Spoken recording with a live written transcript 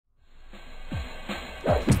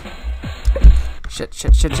Shit,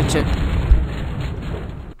 shit, shit, shit, shit.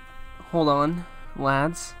 Hold on,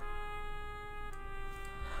 lads.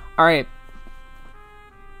 Alright.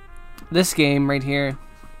 This game right here.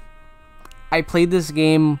 I played this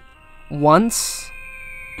game once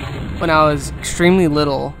when I was extremely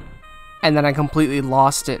little, and then I completely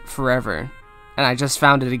lost it forever. And I just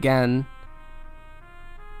found it again.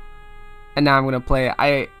 And now I'm gonna play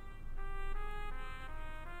it.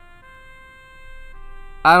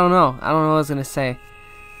 I don't know. I don't know what I was gonna say.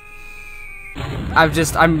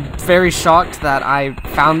 I'm very shocked that I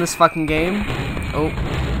found this fucking game. Oh,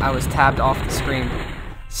 I was tabbed off the screen.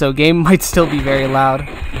 So game might still be very loud.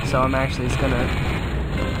 So I'm actually just gonna...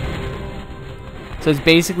 So it's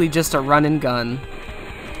basically just a run and gun.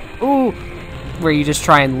 Ooh! Where you just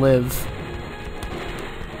try and live.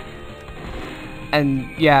 And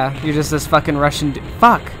yeah, you're just this fucking Russian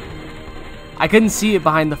fuck! I couldn't see it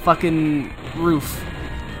behind the fucking roof.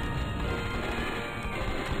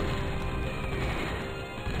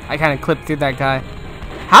 I kind of clipped through that guy.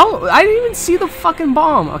 How? I didn't even see the fucking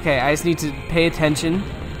bomb. Okay, I just need to pay attention.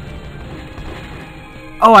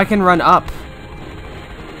 Oh, I can run up.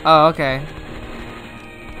 Oh, okay.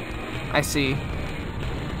 I see.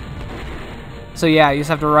 So yeah, you just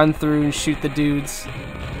have to run through and shoot the dudes.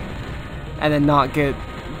 And then not get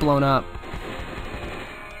blown up.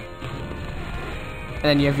 And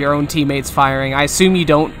then you have your own teammates firing. I assume you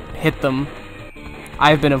don't hit them.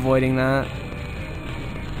 I've been avoiding that.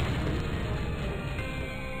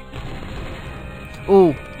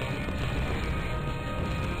 Ooh.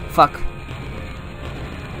 Fuck.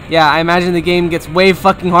 Yeah, I imagine the game gets way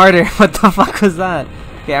fucking harder. What the fuck was that?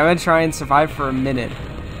 Okay, I'm gonna try and survive for a minute.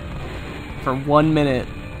 For 1 minute.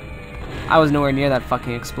 I was nowhere near that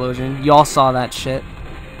fucking explosion. Y'all saw that shit.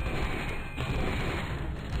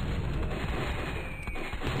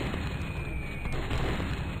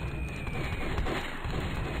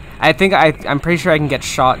 I think I'm pretty sure I can get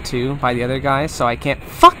shot too by the other guy, so I can't.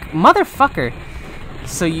 Fuck, motherfucker.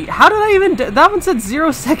 So you, how did I even do, that one said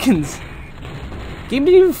 0 seconds. Game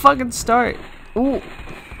didn't even fucking start. Ooh.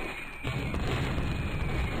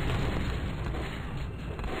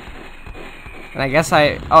 And I guess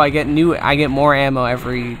I get more ammo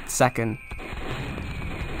every second.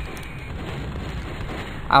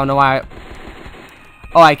 I don't know why.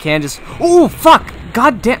 Oh, I can just. Ooh, fuck!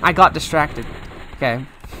 God damn! I got distracted. Okay.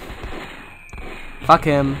 Fuck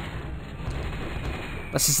him.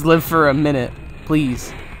 Let's just live for a minute,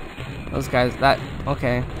 please. Those guys. That.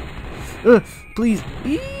 Okay. Ugh, please.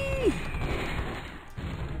 Eee!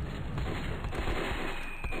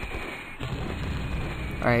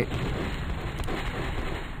 All right.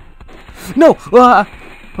 No!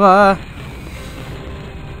 I'm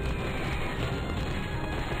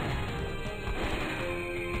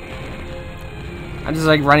just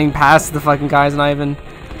like running past the fucking guys, not even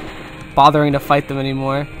bothering to fight them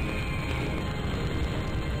anymore.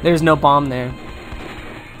 There's no bomb there.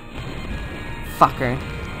 Fucker.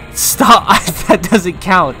 Stop! That doesn't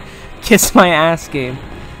count. Kiss my ass, game.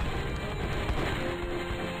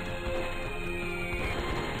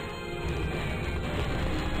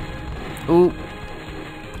 Ooh.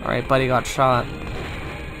 Alright, buddy got shot.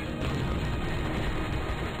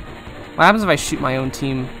 What happens if I shoot my own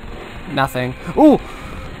team? Nothing. Ooh!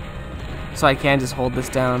 So I can just hold this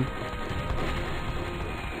down.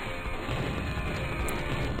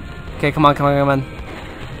 Okay, come on, come on, come on.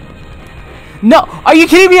 No! Are you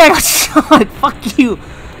kidding me? I got shot! Fuck you!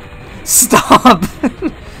 Stop!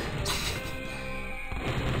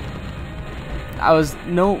 I was...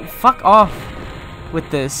 No, fuck off with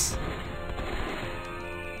this.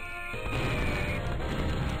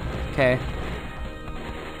 Okay.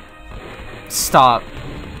 Stop.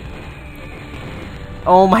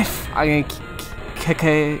 Oh my I'm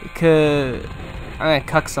gonna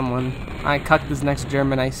cuck someone. I cuck this next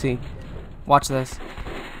German I see. Watch this.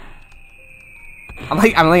 I'm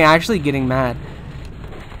like actually getting mad.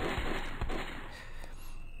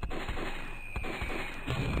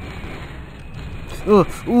 Ooh,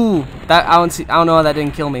 that I don't know how that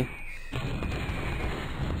didn't kill me.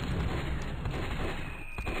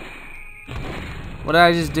 What did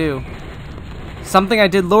I just do? Something I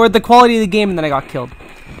did lowered the quality of the game and then I got killed.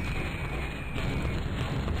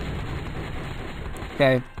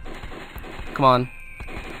 Okay. Come on.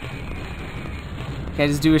 Okay,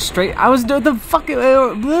 just do a straight. I was doing the fucking.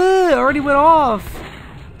 Already went off.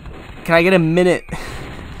 Can I get a minute?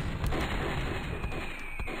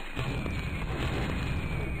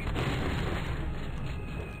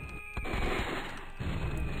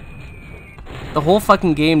 The whole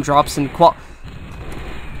fucking game drops in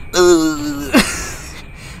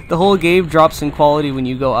the the whole game drops in quality when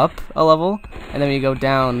you go up a level, and then when you go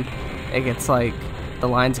down, it gets like, the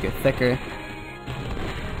lines get thicker.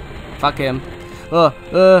 Fuck him. I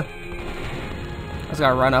just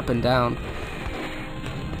gotta run up and down.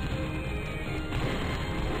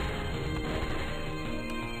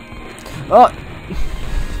 Oh!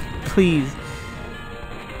 Please.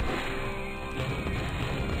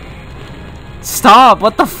 Stop!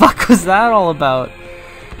 What the fuck was that all about?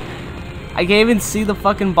 I can't even see the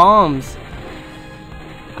fucking bombs.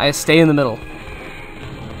 I stay in the middle.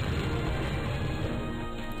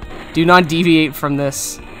 Do not deviate from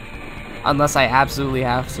this unless I absolutely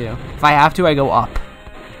have to. If I have to, I go up.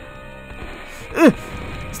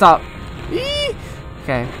 Stop.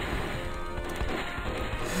 Okay.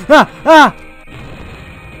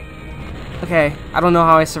 Okay, I don't know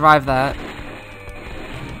how I survived that.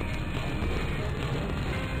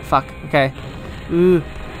 Fuck, okay.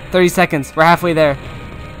 30 seconds, we're halfway there.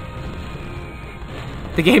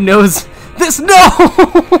 The game knows this. No!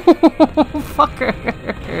 Fucker.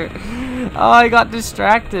 Oh, I got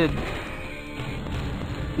distracted.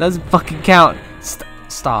 Doesn't fucking count.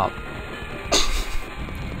 Stop.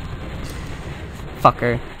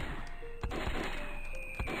 Fucker.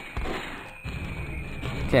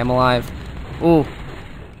 Okay, I'm alive. Ooh.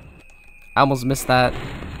 I almost missed that.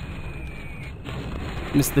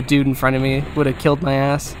 Missed the dude in front of me. Would have killed my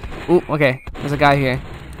ass. Ooh, okay. There's a guy here.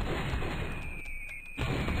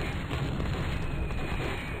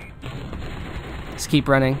 Just keep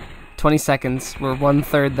running. 20 seconds. We're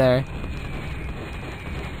 1/3 there.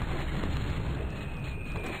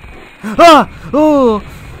 Ah! Oh!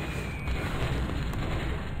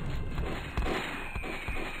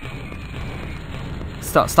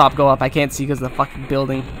 Stop, go up. I can't see because of the fucking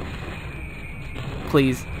building.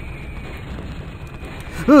 Please.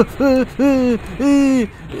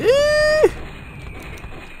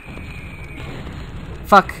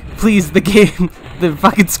 Fuck. Please, the game. The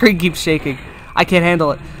fucking screen keeps shaking. I can't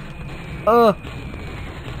handle it.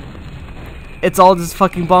 It's all just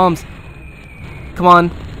fucking bombs. Come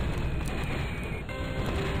on.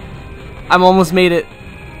 I'm almost made it.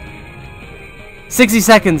 60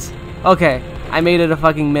 seconds. Okay. I made it a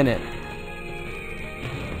fucking minute.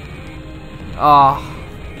 Oh,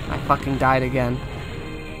 I fucking died again.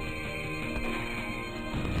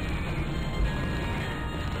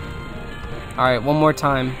 Alright, one more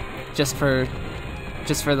time. Just for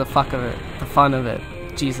the fuck of it. The fun of it.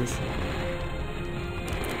 Jesus.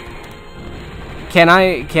 Can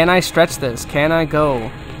I stretch this? Can I go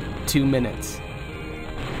 2 minutes?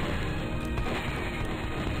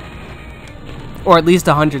 Or at least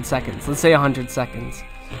 100 seconds. Let's say 100 seconds.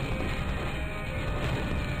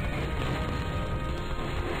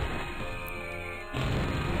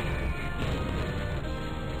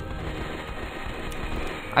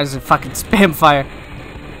 I just fucking spam fire.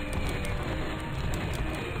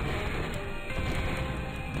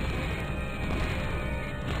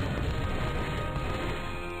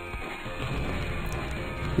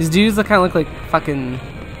 These dudes kind of look like fucking...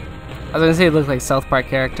 I was gonna say they look like South Park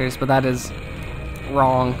characters, but that is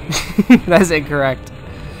wrong. That is incorrect.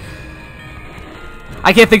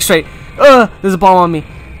 I can't think straight. There's a bomb on me.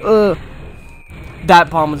 That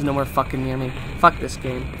bomb was nowhere fucking near me. Fuck this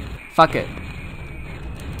game. Fuck it.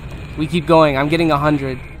 We keep going. I'm getting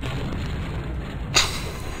 100.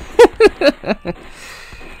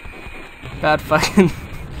 Bad fucking...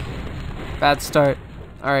 Bad start.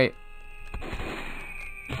 Alright.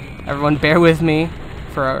 Everyone bear with me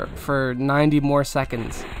for 90 more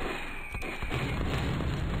seconds.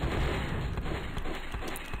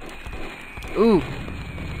 Ooh.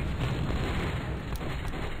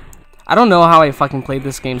 I don't know how I fucking played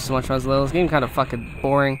this game so much when I was little. This game kind of fucking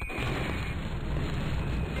boring.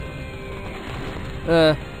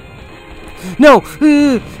 No!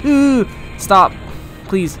 Stop.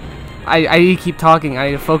 Please. I need to keep talking. I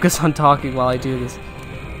need to focus on talking while I do this.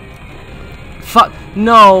 Fuck.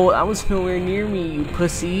 No! That was nowhere near me, you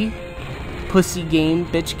pussy. Pussy game.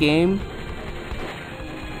 Bitch game.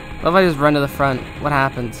 What if I just run to the front? What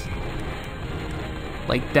happens?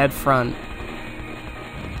 Like, dead front.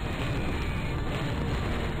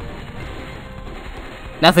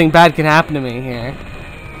 Nothing bad can happen to me here.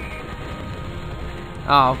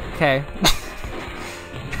 Oh, okay.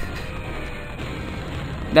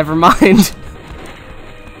 Never mind.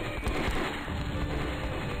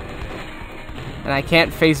 And I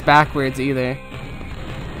can't face backwards either.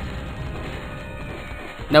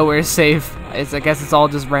 Nowhere's safe. I guess it's all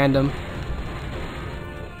just random.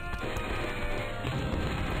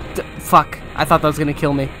 Fuck. I thought that was gonna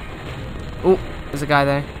kill me. Oh, there's a guy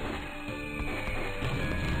there.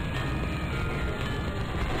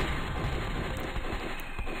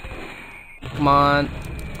 Come on.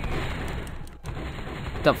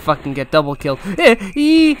 Don't fucking get double killed.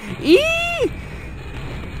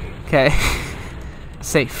 Okay.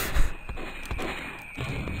 Safe.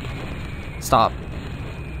 Stop.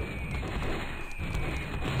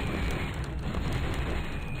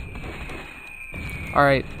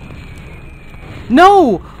 Alright.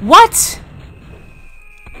 No! What?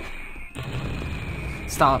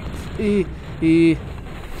 Stop.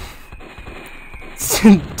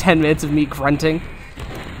 10 minutes of me grunting.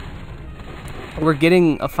 We're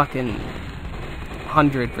getting a fucking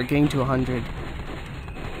 100. We're getting to 100.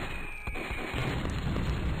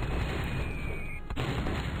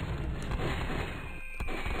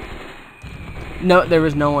 No, there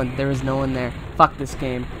was no one. There was no one there. Fuck this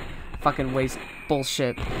game. Fucking waste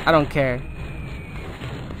bullshit. I don't care.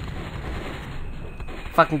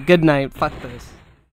 Fucking good night. Fuck this.